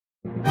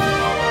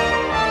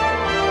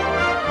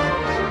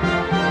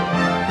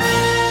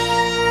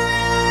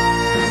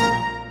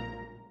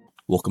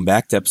Welcome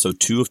back to episode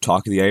 2 of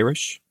Talk of the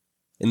Irish.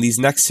 In these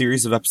next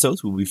series of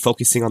episodes, we'll be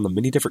focusing on the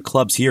many different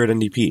clubs here at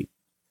NDP.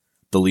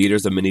 The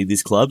leaders of many of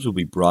these clubs will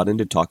be brought in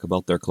to talk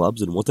about their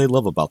clubs and what they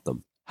love about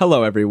them.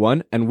 Hello,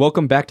 everyone, and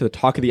welcome back to the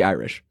Talk of the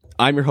Irish.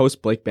 I'm your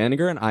host, Blake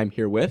Banniger, and I'm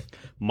here with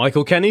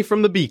Michael Kenny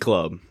from the Bee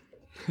Club.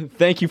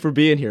 Thank you for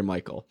being here,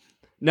 Michael.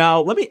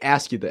 Now, let me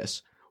ask you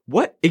this.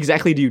 What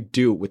exactly do you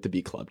do with the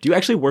Bee Club? Do you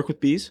actually work with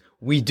bees?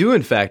 We do,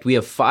 in fact. We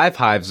have 5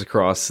 hives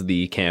across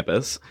the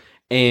campus,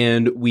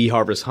 and we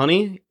harvest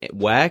honey,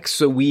 wax.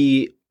 So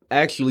you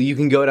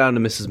can go down to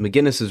Mrs.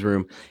 McGinnis's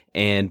room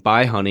and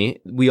buy honey.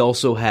 We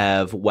also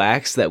have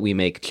wax that we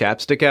make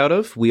chapstick out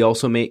of. We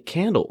also make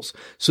candles.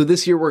 So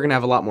this year we're going to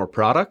have a lot more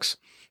products,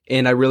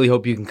 and I really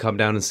hope you can come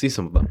down and see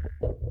some of them.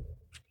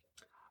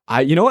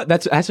 You know what?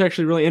 That's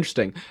actually really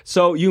interesting.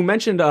 So you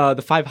mentioned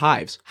the 5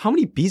 hives. How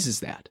many bees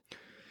is that?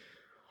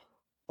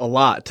 A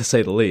lot, to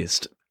say the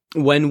least.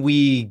 When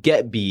we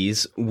get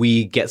bees,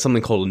 we get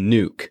something called a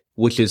nuke,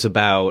 which is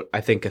about,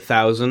 I think,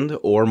 1,000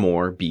 or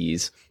more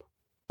bees,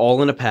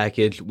 all in a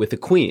package with a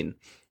queen.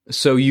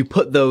 So you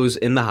put those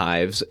in the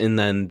hives, and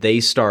then they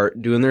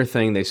start doing their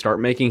thing. They start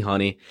making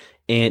honey,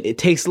 and it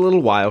takes a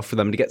little while for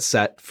them to get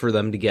set, for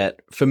them to get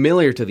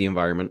familiar to the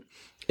environment,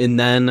 and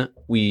then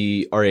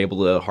we are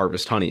able to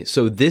harvest honey.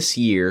 So this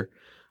year,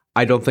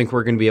 I don't think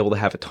we're going to be able to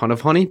have a ton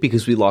of honey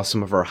because we lost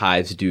some of our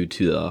hives due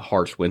to the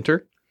harsh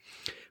winter.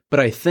 But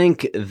I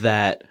think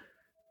that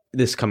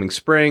this coming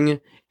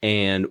spring,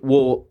 and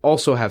we'll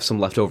also have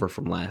some left over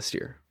from last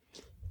year.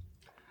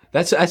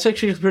 That's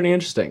actually pretty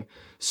interesting.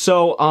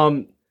 So,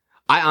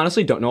 I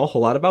honestly don't know a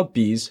whole lot about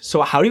bees.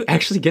 So how do you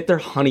actually get their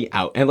honey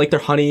out? And like their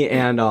honey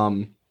and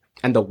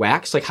the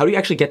wax? Like how do you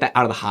actually get that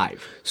out of the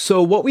hive?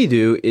 So what we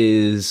do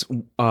is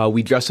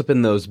we dress up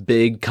in those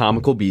big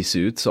comical bee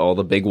suits, all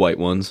the big white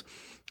ones,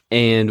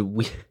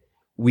 and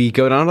we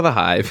go down to the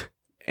hive,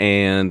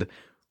 and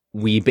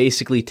we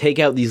basically take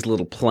out these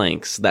little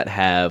planks that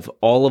have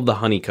all of the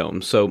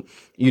honeycombs. So,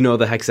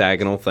 the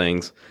hexagonal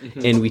things.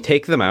 Mm-hmm. And we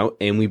take them out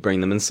and we bring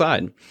them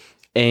inside.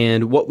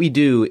 And what we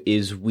do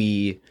is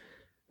we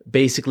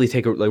basically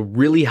take a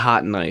really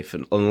hot knife,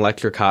 an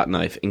electric hot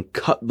knife, and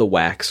cut the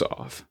wax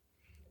off.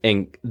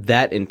 And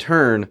that in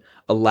turn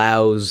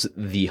allows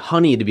the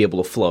honey to be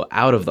able to flow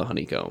out of the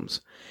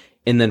honeycombs.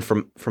 And then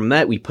from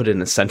that, we put it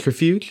in a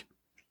centrifuge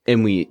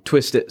and we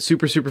twist it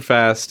super, super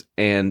fast.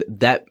 And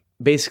that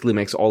basically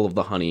makes all of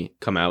the honey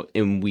come out,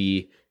 and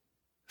we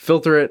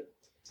filter it,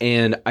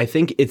 and I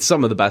think it's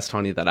some of the best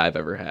honey that I've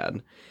ever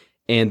had.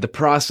 And the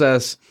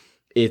process,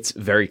 it's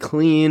very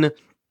clean,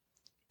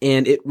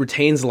 and it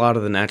retains a lot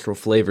of the natural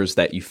flavors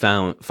that you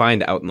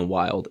find out in the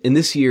wild. And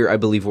this year, I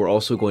believe we're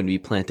also going to be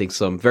planting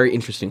some very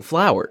interesting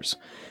flowers.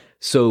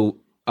 So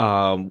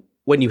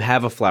when you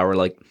have a flower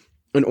like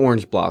an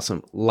orange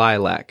blossom,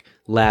 lilac,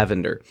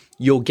 lavender,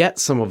 you'll get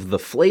some of the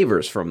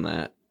flavors from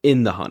that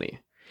in the honey.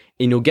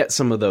 And you'll get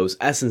some of those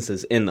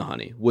essences in the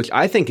honey, which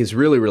I think is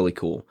really, really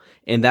cool.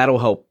 And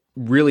that'll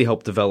really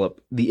help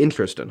develop the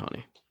interest in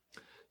honey.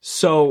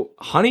 So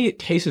honey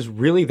taste is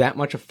really that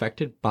much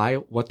affected by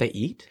what they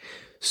eat?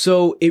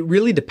 So it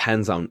really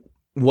depends on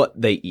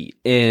what they eat.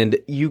 And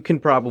you can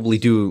probably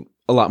do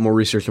a lot more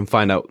research and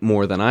find out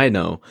more than I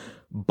know.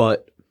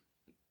 But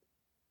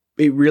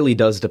it really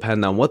does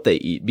depend on what they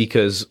eat,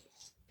 because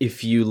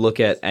if you look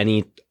at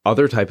any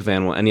other type of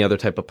animal, any other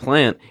type of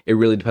plant, it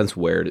really depends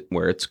where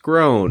it's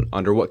grown,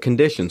 under what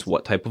conditions,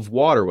 what type of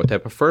water, what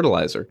type of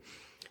fertilizer.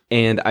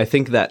 And I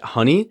think that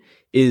honey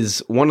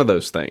is one of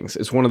those things.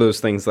 It's one of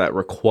those things that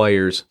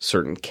requires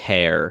certain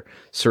care,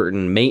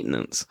 certain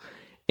maintenance.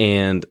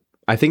 And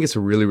I think it's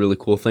a really, really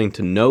cool thing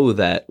to know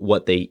that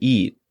what they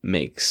eat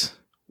makes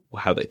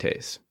how they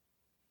taste.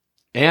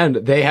 And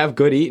they have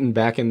good eating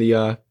back in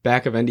the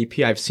back of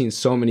NDP. I've seen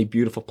so many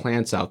beautiful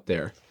plants out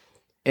there.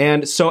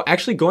 And so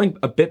actually going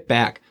a bit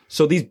back,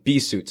 so these bee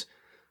suits,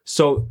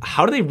 so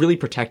how do they really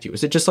protect you?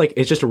 Is it just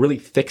it's just a really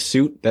thick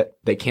suit that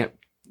they can't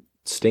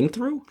sting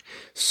through?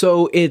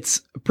 So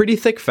it's pretty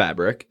thick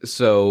fabric.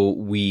 So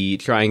we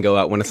try and go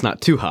out when it's not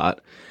too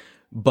hot,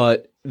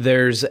 but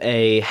there's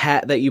a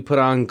hat that you put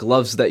on,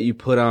 gloves that you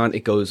put on.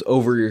 It goes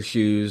over your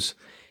shoes,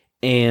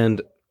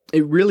 and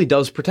it really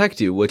does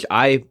protect you, which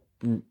I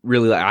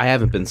really like. I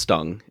haven't been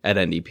stung at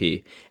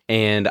NDP,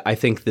 and I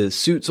think the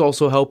suits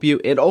also help you,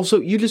 and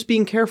also you just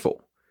being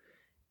careful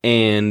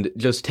and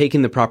just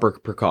taking the proper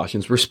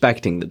precautions,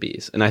 respecting the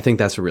bees, and I think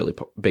that's a really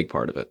big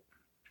part of it.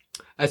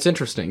 That's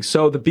interesting.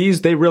 So the bees,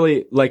 they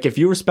really, if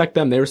you respect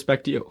them, they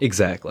respect you.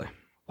 Exactly.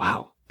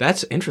 Wow,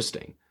 that's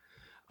interesting.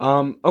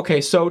 Okay,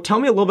 so tell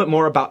me a little bit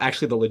more about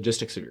actually the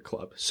logistics of your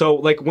club.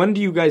 So when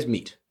do you guys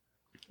meet?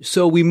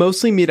 So we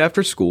mostly meet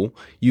after school.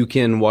 You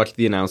can watch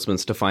the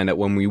announcements to find out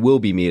when we will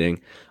be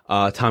meeting.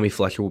 Tommy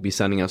Fletcher will be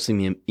sending out some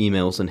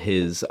emails in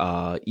his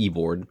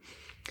e-board.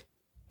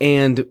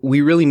 And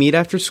we really meet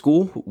after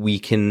school. We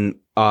can,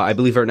 I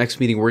believe our next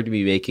meeting, we're going to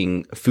be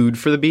making food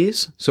for the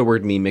bees. So we're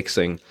going to be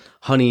mixing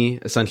honey,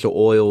 essential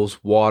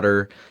oils,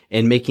 water,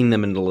 and making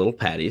them into little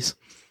patties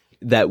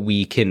that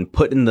we can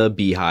put in the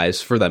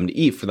beehives for them to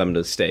eat, for them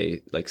to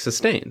stay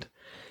sustained.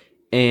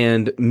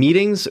 And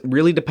meetings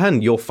really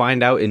depend. You'll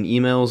find out in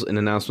emails and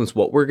announcements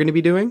what we're going to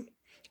be doing.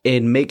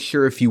 And make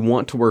sure if you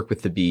want to work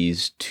with the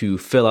bees to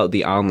fill out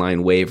the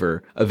online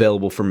waiver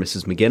available from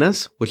Mrs.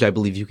 McGinnis, which I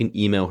believe you can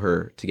email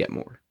her to get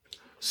more.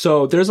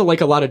 So there's a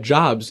lot of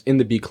jobs in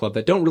the bee club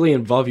that don't really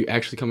involve you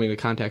actually coming into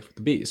contact with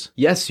the bees.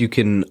 Yes, you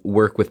can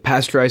work with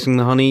pasteurizing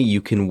the honey. You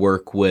can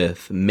work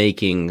with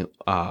making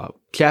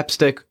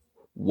chapstick,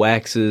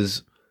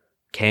 waxes,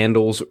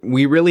 candles.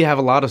 We really have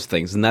a lot of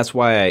things, and that's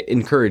why I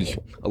encourage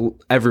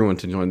everyone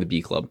to join the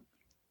bee club.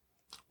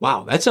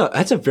 Wow, that's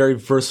a very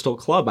versatile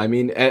club. I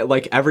mean,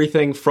 like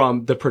everything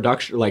from the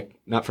production, like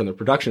not from the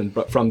production,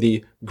 but from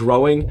the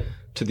growing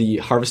to the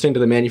harvesting to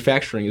the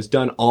manufacturing is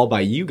done all by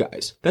you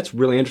guys. That's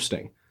really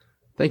interesting.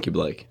 Thank you,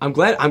 Blake. I'm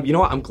glad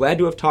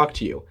to have talked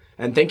to you.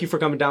 And thank you for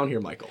coming down here,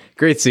 Michael.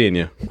 Great seeing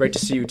you. Great to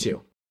see you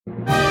too.